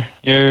leader.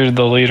 You're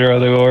the leader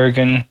of the org,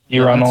 and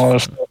you Yeah, run all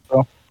this that's stuff.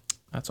 So.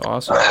 That's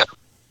awesome.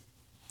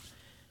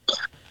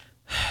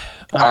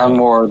 I'm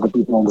more the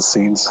behind the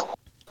scenes.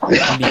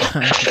 Behind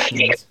the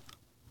scenes.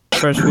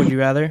 First, would you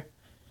rather?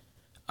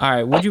 All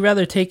right. Would you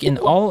rather take an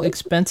all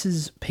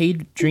expenses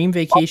paid dream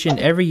vacation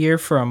every year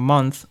for a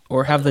month,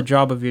 or have the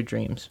job of your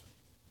dreams?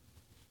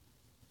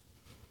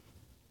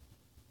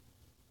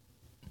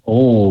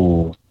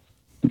 Oh.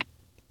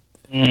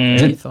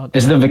 Very thought-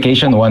 Is the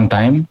vacation one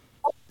time?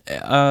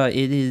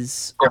 It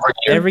is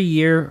every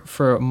year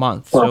for a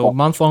month. So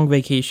month-long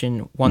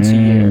vacation once a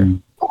Mm. year,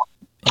 and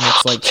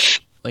it's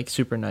like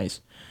super nice.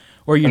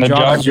 Or your And the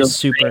job is job just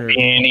super.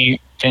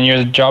 Can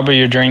your job or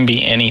your dream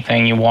be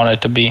anything you want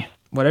it to be?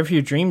 Whatever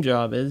your dream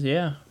job is,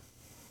 yeah.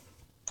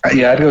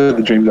 Yeah, I'd go with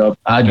the dream job.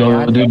 I'd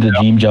go do the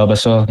dream job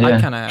as well. I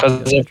Yeah. kind of have to go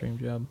with the dream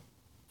job.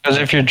 Because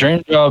if your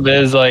dream job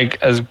is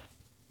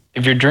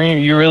if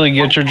you really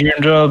get your dream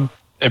job,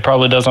 it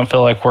probably doesn't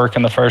feel like work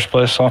in the first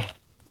place. So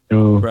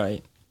True.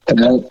 Right.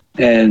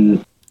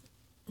 And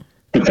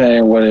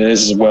depending on what it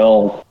is as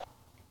well,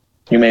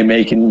 you may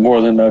make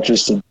more than enough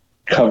just to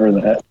cover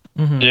that.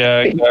 Mm-hmm.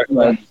 yeah,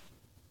 exactly.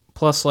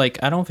 Plus,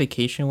 like, I don't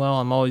vacation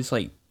well. I'm always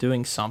like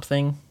doing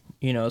something,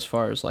 as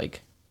far as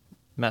like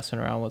messing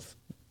around with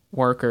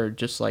work or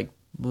just like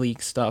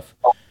league stuff.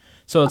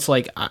 So it's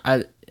like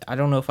I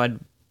don't know if I'd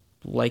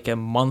like a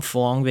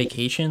month-long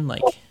vacation.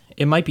 Like,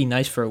 it might be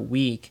nice for a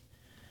week,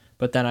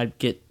 but then I'd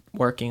get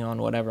working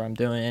on whatever I'm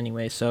doing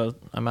anyway. So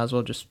I might as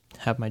well just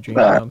have my dream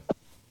job.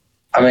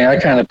 I mean, I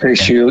kind of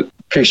picture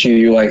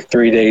you like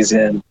 3 days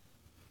in,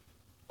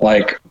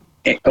 like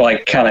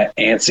kind of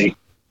antsy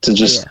to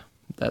just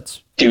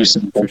That's do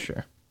something. for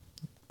sure.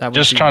 That would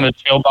Just be- trying to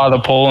chill by the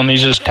pool, and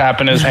he's just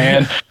tapping his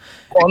hand.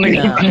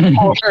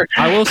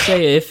 I will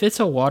say, if it's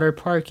a water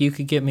park, you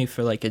could get me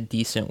for like a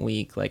decent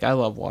week. Like, I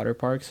love water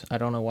parks. I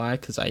don't know why,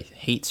 because I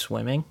hate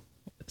swimming.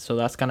 So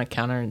that's kind of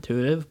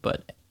counterintuitive,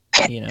 but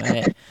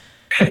hey,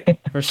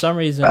 for some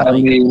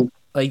reason,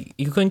 like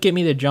you couldn't get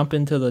me to jump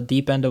into the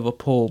deep end of a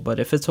pool, but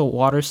if it's a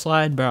water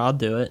slide, bro, I'll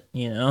do it.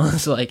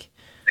 It's like,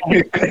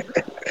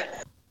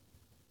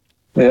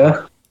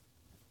 Yeah.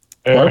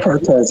 Water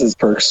park has its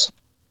perks.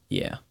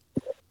 yeah,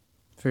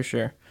 for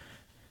sure.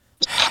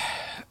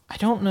 I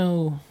don't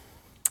know.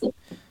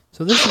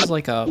 So this is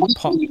like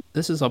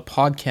this is a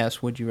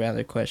podcast would you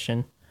rather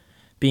question.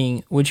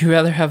 Would you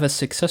rather have a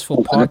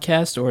successful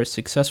podcast or a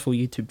successful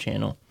YouTube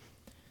channel?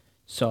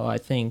 So I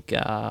think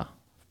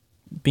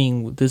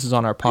this is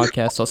on our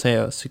podcast, I'll say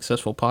a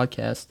successful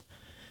podcast.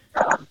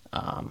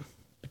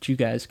 But you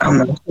guys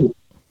can...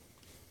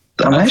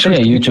 I'm actually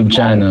a YouTube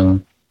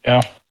channel.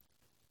 Yeah.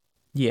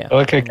 Yeah. I feel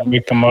like I can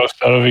make the most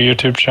out of a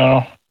YouTube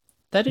channel.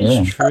 That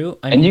is true.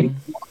 I mean,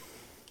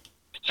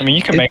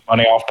 you can make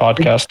money off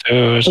podcasts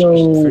too. It's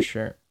for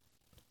sure.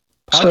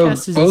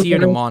 Podcast is easier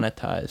to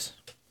monetize.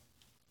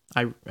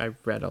 I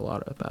read a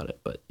lot about it,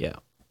 but yeah.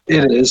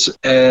 It is,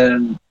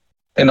 and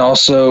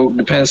also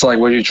depends like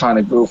what you're trying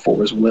to go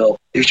for as well.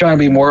 If you're trying to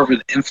be more of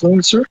an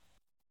influencer,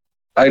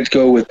 I'd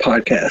go with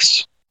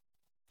podcasts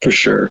for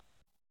sure.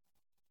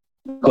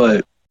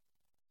 But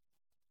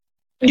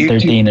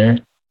entertainer.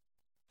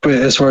 But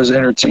as far as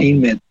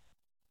entertainment,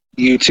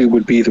 YouTube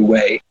would be the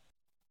way.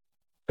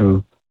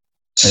 True.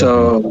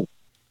 So,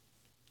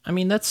 I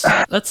mean, that's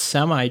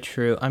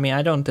semi-true. I mean,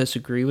 I don't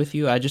disagree with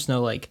you. I just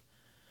know, like,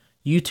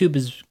 YouTube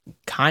is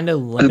kind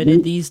of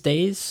limited these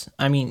days.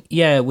 I mean,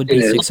 yeah, it would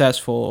be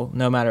successful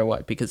no matter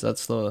what, because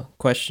that's the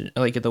question,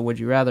 like the would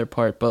you rather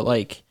part. But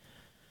like,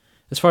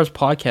 as far as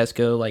podcasts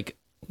go, like,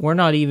 we're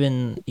not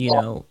even,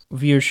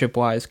 viewership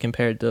wise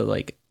compared to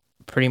like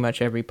pretty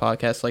much every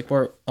podcast. Like,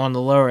 we're on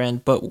the lower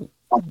end, but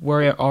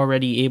we're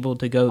already able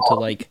to go to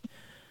like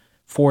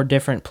 4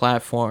 different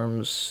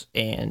platforms,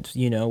 and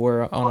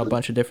we're on a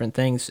bunch of different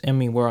things. I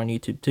mean, we're on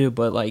YouTube too,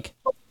 but like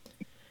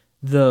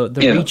the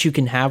reach you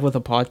can have with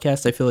a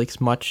podcast, I feel like is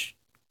much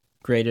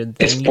greater than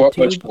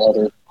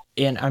YouTube.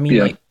 And I mean,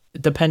 like,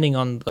 depending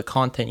on the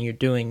content you're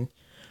doing,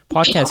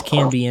 podcasts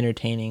can be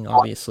entertaining,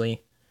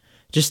 obviously.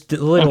 Just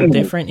a little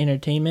different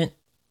entertainment,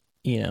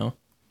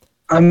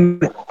 I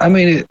mean,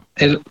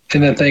 and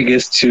the thing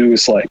is too,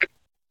 is like,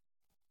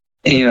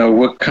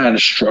 what kind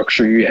of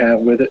structure you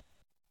have with it.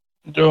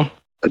 Yeah.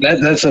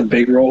 That's a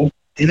big role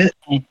in it.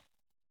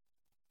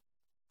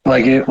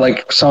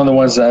 Like some of the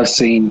ones that I've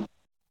seen,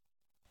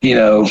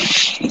 you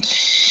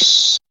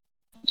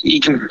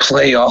can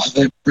play off of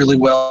it really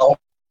well,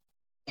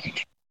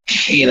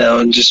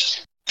 and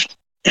just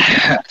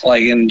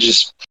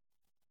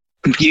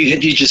you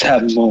just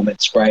have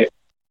moments, right,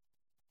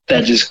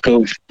 that just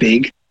go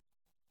big.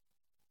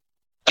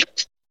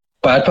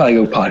 But I'd probably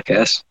go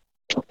podcast.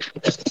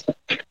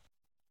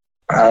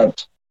 Yeah,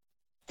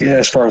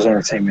 as far as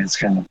entertainment, it's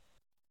kind of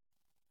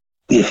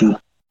iffy.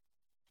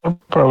 I'll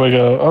probably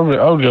go.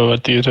 I'll go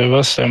with YouTube.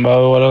 I stand by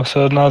what I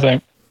said, and I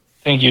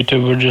think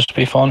YouTube would just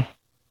be fun.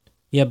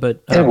 Yeah,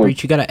 but It would.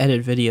 Breach, you gotta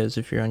edit videos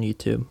if you're on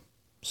YouTube.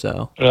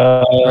 So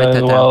write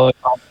that down. Well,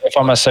 if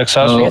I'm a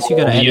successful, I guess you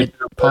gotta edit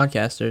YouTuber,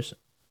 podcasters.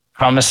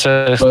 if I'm a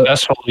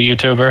successful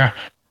YouTuber.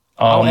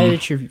 I'll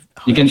edit your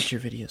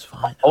videos.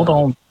 Fine. Hold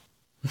on.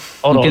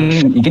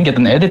 You can get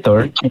an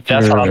editor. If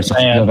That's what I'm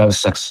saying.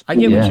 I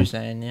get what you're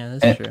saying. Yeah,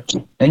 that's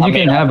true. And you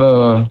can have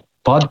a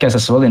podcast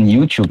as well in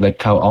YouTube,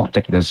 like how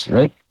Optic does,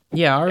 right?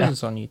 Yeah, ours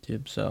is on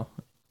YouTube, so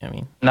I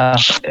mean,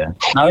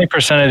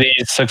 90% of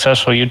these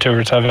successful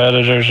YouTubers have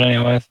editors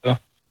anyway. So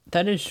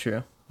that is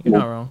true. You're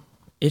not wrong.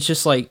 It's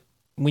just like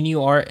when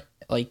you are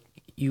like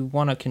you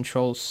want to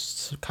control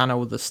kind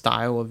of the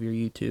style of your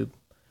YouTube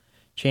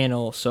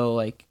channel. So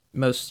like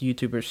most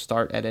YouTubers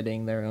start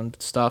editing their own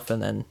stuff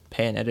and then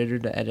pay an editor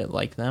to edit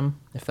like them,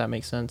 if that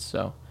makes sense.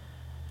 So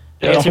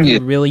I guess if you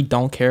really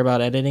don't care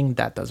about editing,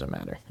 that doesn't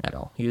matter at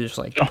all. You just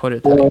like put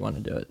it how you want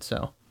to do it.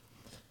 So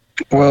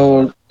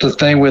well, the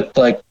thing with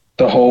like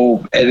the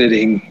whole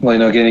editing,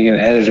 getting an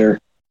editor,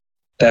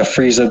 that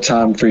frees up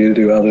time for you to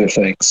do other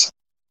things,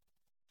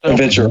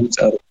 venture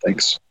into other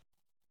things,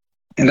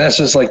 and that's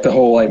just like the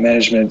whole like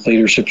management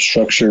leadership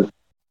structure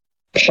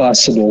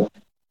possible.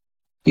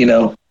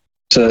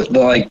 To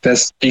like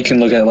that's you can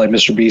look at like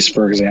Mr. Beast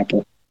for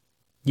example.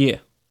 Yeah,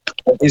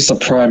 he's the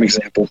prime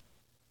example.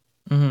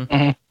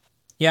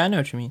 Yeah, I know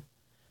what you mean.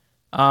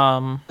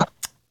 All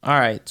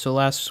right. So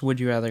last would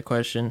you rather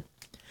question.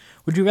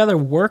 Would you rather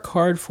work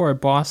hard for a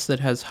boss that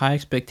has high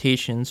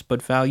expectations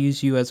but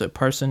values you as a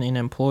person and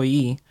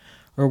employee,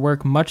 or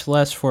work much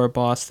less for a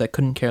boss that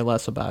couldn't care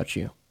less about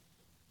you?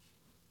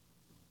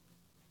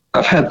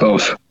 I've had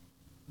both.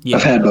 Yeah,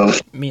 I've had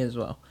both. Me as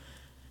well.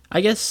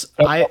 I guess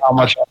how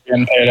much I'm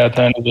getting paid at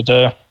the end of the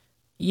day.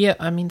 Yeah,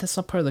 I mean that's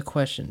not part of the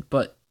question,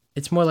 but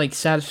it's more like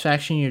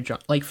satisfaction in your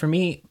job. Like for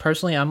me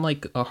personally, I'm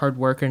like a hard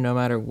worker no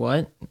matter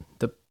what.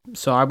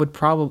 So I would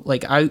probably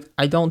like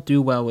I don't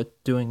do well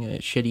with doing a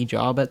shitty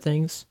job at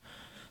things,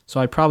 so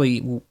I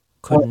probably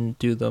couldn't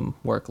do the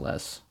work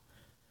less.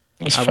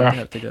 That's I fair. would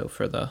have to go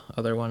for the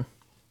other one.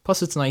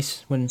 Plus, it's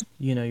nice when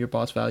your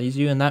boss values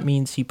you, and that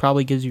means he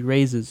probably gives you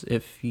raises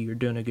if you're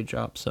doing a good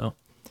job. So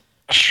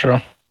that's true.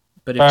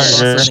 But if your boss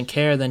doesn't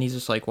care, then he's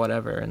just like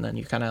whatever, and then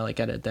you kind of like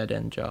at a dead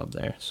end job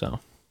there.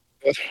 So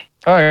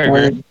I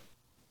agree.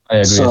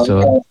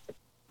 So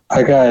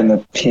I got an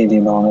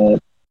opinion on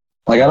it.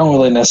 Like, I don't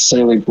really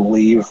necessarily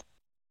believe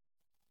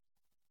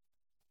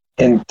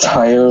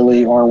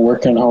entirely on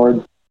working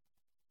hard.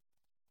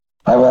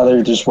 I'd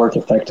rather just work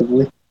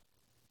effectively.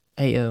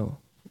 Ayo.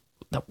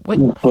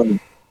 What? But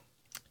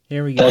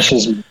here we go. that's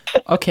just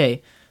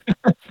Okay.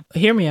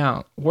 Hear me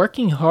out.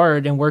 Working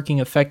hard and working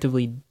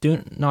effectively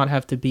do not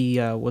have to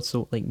be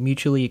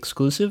mutually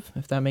exclusive,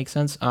 if that makes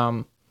sense.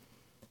 In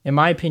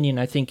my opinion,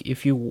 I think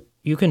if you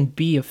can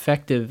be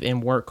effective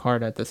and work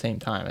hard at the same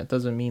time. It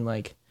doesn't mean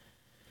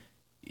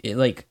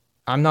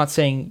I'm not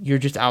saying you're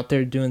just out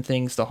there doing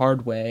things the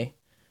hard way,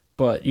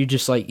 but you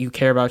just like you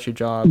care about your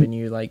job and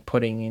you're like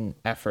putting in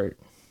effort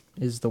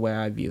is the way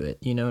I view it.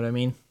 You know what I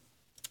mean?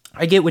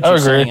 I get what you're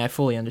saying. I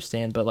fully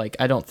understand, but like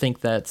I don't think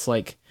that's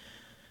like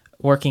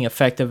working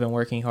effective and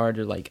working hard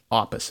are like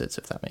opposites,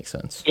 if that makes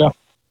sense. Yeah,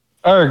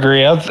 I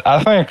agree.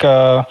 I think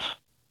I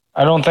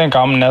don't think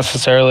I'm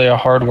necessarily a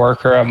hard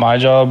worker at my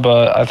job,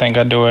 but I think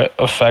I do it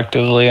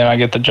effectively and I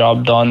get the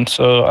job done.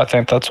 So I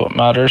think that's what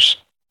matters.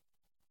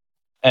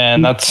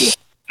 And that's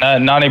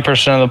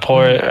 90% of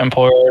the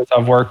employers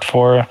I've worked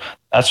for.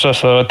 That's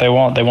just what they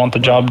want. They want the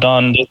job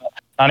done.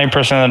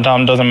 90% of the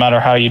time, doesn't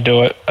matter how you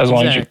do it, as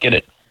long as you get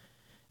it.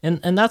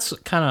 And that's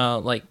kind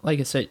of like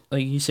I said,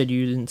 like you said,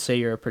 you didn't say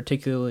you're a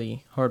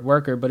particularly hard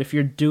worker, but if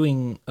you're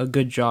doing a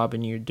good job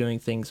and you're doing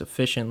things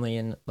efficiently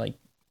and like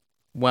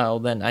well,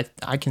 then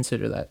I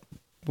consider that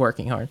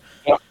working hard.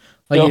 Yeah.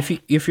 Like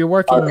if you're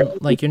working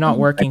like you're not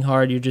working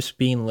hard, you're just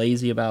being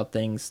lazy about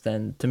things,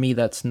 then to me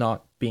that's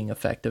not being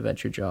effective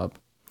at your job.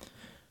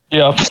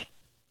 Yeah.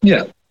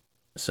 Yeah.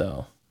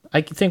 So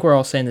I think we're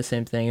all saying the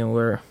same thing, and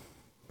we're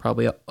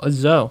probably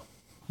Zoe.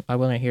 I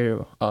want to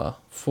hear a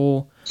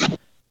full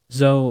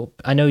Zoe.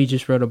 I know you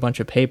just wrote a bunch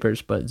of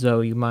papers, but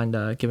Zoe, you mind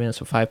giving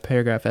us a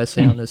 5-paragraph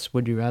essay on this?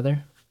 Would you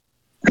rather?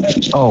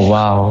 Oh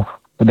wow!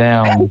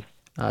 Damn.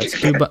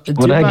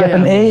 Would I get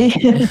an A?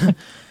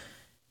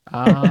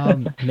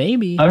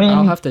 Maybe. I mean,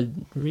 I'll have to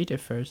read it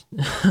first.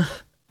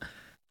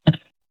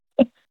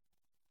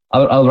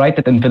 I'll write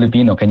it in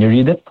Filipino. Can you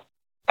read it?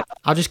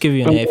 I'll just give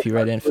you an A if you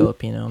write it in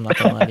Filipino. I'm not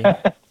gonna lie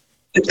to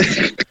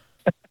you.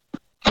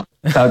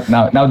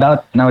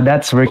 Now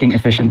that's working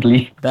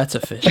efficiently. That's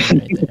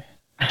efficient right there.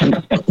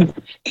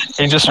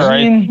 He just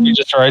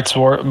writes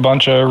a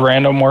bunch of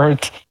random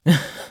words.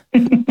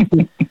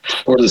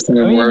 Or the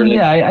same word.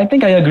 Yeah, I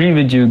think I agree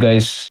with you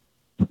guys.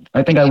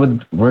 I think I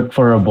would work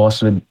for a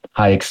boss with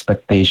high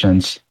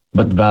expectations,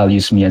 but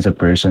values me as a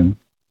person.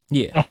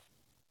 Yeah.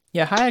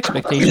 Yeah, high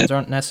expectations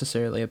aren't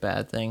necessarily a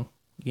bad thing,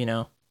 you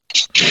know?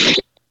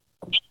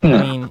 I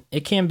mean,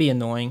 it can be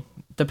annoying.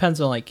 Depends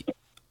on like,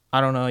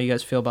 I don't know how you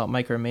guys feel about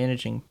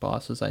micromanaging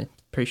bosses. I'm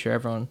pretty sure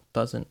everyone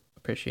doesn't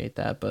appreciate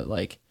that, but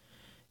like,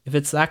 if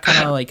it's that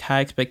kind of like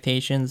high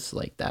expectations,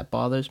 like that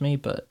bothers me.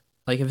 But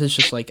like, if it's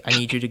just like I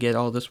need you to get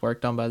all this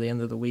work done by the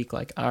end of the week,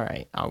 like, all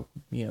right, I'll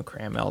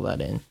cram all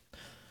that in.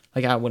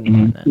 Like, I wouldn't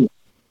mind that.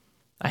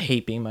 I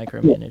hate being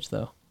micromanaged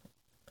though.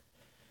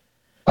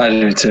 I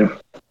do too.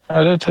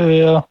 I do too,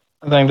 yeah.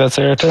 I think that's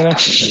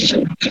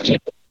irritating.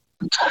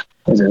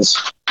 It is.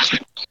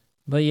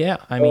 But yeah,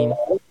 I mean,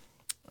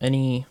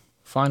 any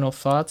final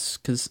thoughts?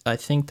 Because I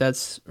think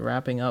that's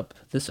wrapping up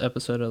this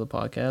episode of the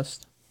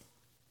podcast.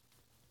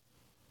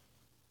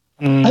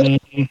 Not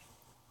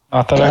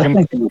that I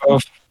can think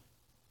of.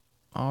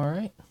 All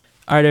right.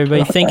 All right,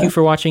 everybody. Thank you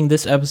for watching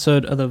this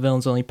episode of the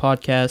Villains Only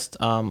podcast.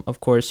 Of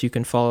course, you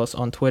can follow us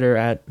on Twitter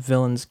at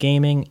Villains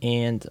Gaming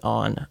and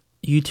on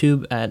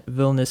YouTube at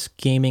Villainous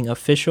Gaming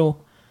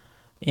Official.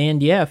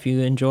 And yeah, if you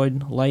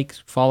enjoyed, like,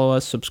 follow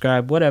us,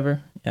 subscribe,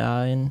 whatever.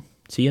 And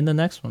see you in the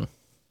next one.